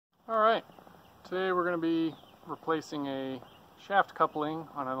Alright, today we're going to be replacing a shaft coupling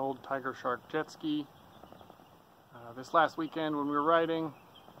on an old Tigershark jet ski. This last weekend when we were riding,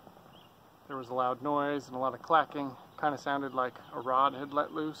 there was a loud noise and a lot of clacking. Kind of sounded like a rod had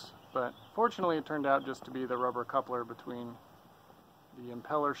let loose, but fortunately it turned out just to be the rubber coupler between the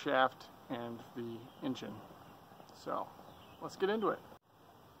impeller shaft and the engine. So, let's get into it.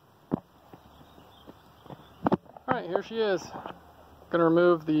 Alright, here she is. Going to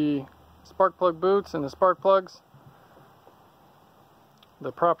remove the spark plug boots and the spark plugs,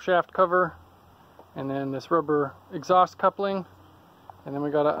 the prop shaft cover, and then this rubber exhaust coupling, and then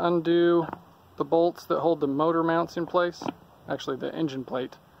we got to undo the bolts that hold the motor mounts in place. Actually, the engine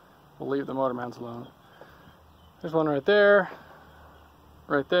plate. We'll leave the motor mounts alone. There's one right there,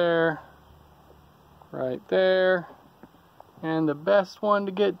 right there, right there, and the best one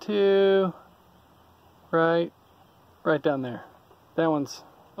to get to right down there. That one's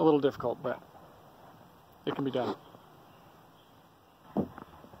a little difficult, but it can be done.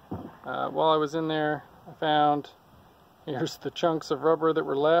 While I was in there, I found here's the chunks of rubber that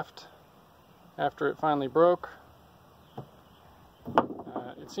were left after it finally broke.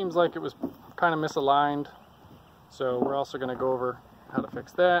 It seems like it was kind of misaligned, so we're also going to go over how to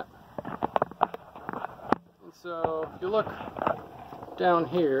fix that. And so if you look down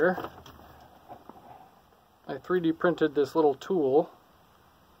here, I 3D printed this little tool.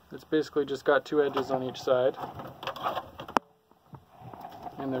 It's basically just got two edges on each side.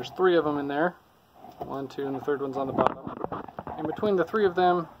 And there's three of them in there. 1, 2, and the third one's on the bottom. And between the three of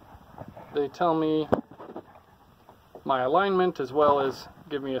them, they tell me my alignment as well as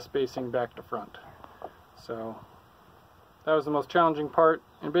give me a spacing back to front. So that was the most challenging part.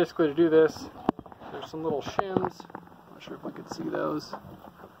 And basically to do this, there's some little shims. I'm not sure if I could see those.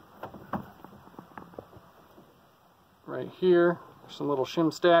 Right here, some little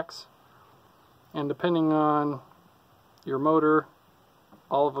shim stacks, and depending on your motor,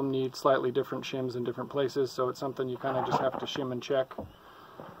 all of them need slightly different shims in different places, so it's something you kind of just have to shim and check.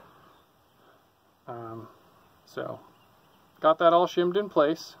 So got that all shimmed in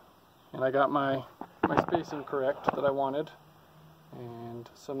place, and I got my spacing correct that I wanted, and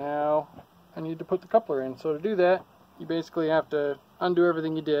so now I need to put the coupler in. So to do that, you basically have to undo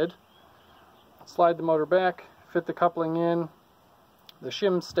everything you did, slide the motor back, fit the coupling in, the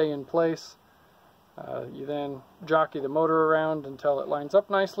shims stay in place. You then jockey the motor around until it lines up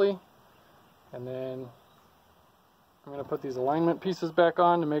nicely, and then I'm going to put these alignment pieces back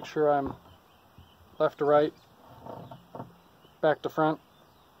on to make sure I'm left to right, back to front,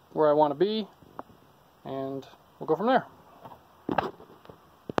 where I want to be, and we'll go from there.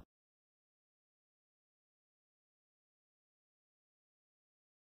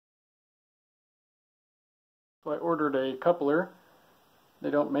 So I ordered a coupler.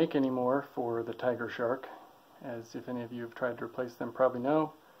 They don't make anymore for the Tigershark, as if any of you have tried to replace them probably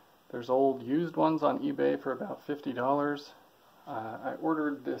know. There's old used ones on eBay for about $50. I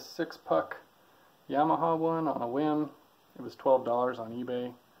ordered this 6-puck Yamaha one on a whim. It was $12 on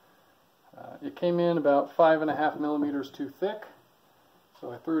eBay. It came in about 5.5 millimeters too thick,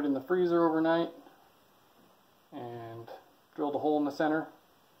 so I threw it in the freezer overnight and drilled a hole in the center,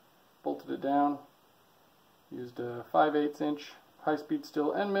 bolted it down, used a 5/8 inch high-speed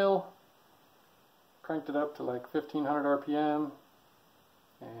steel end mill, cranked it up to like 1500 RPM,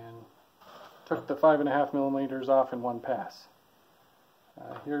 and took the 5.5 millimeters off in one pass.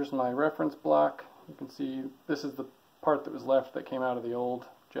 Here's my reference block. You can see this is the part that was left that came out of the old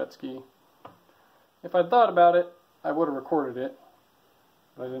jet ski. If I'd thought about it, I would have recorded it,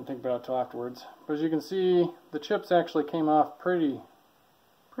 but I didn't think about it till afterwards. But as you can see, the chips actually came off pretty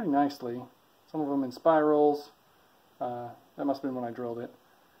nicely. Some of them in spirals. That must have been when I drilled it.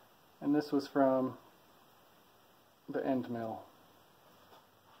 And this was from the end mill.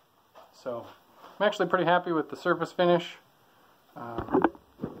 So I'm actually pretty happy with the surface finish. I don't know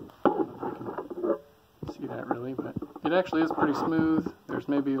if you can see that really, but it actually is pretty smooth. There's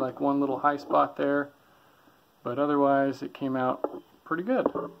maybe like one little high spot there, but otherwise it came out pretty good.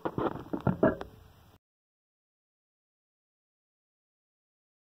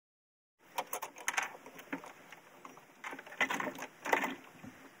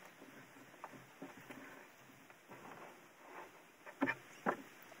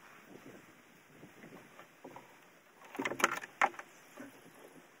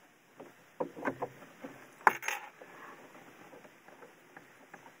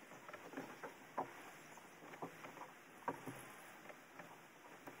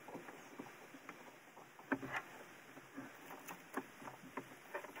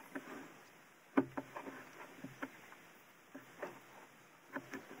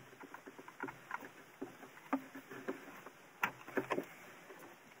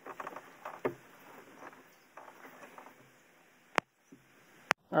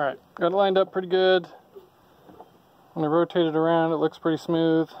 Alright, got it lined up pretty good. When I rotate it around, it looks pretty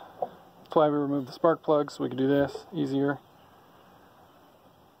smooth. That's why we removed the spark plug, so we could do this easier.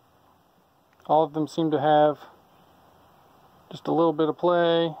 All of them seem to have just a little bit of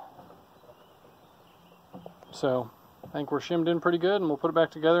play. So I think we're shimmed in pretty good, and we'll put it back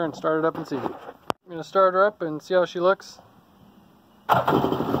together and start it up and see. I'm going to start her up and see how she looks.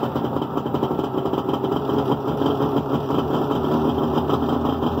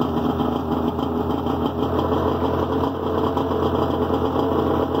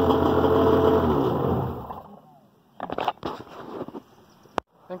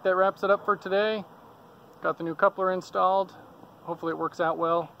 I think that wraps it up for today. Got the new coupler installed. Hopefully it works out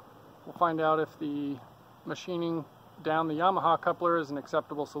well. We'll find out if the machining down the Yamaha coupler is an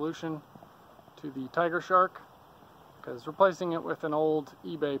acceptable solution to the Tigershark, because replacing it with an old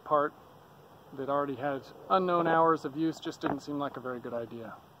eBay part that already had unknown hours of use just didn't seem like a very good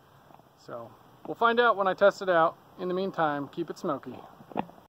idea. So we'll find out when I test it out. In the meantime, keep it smoky.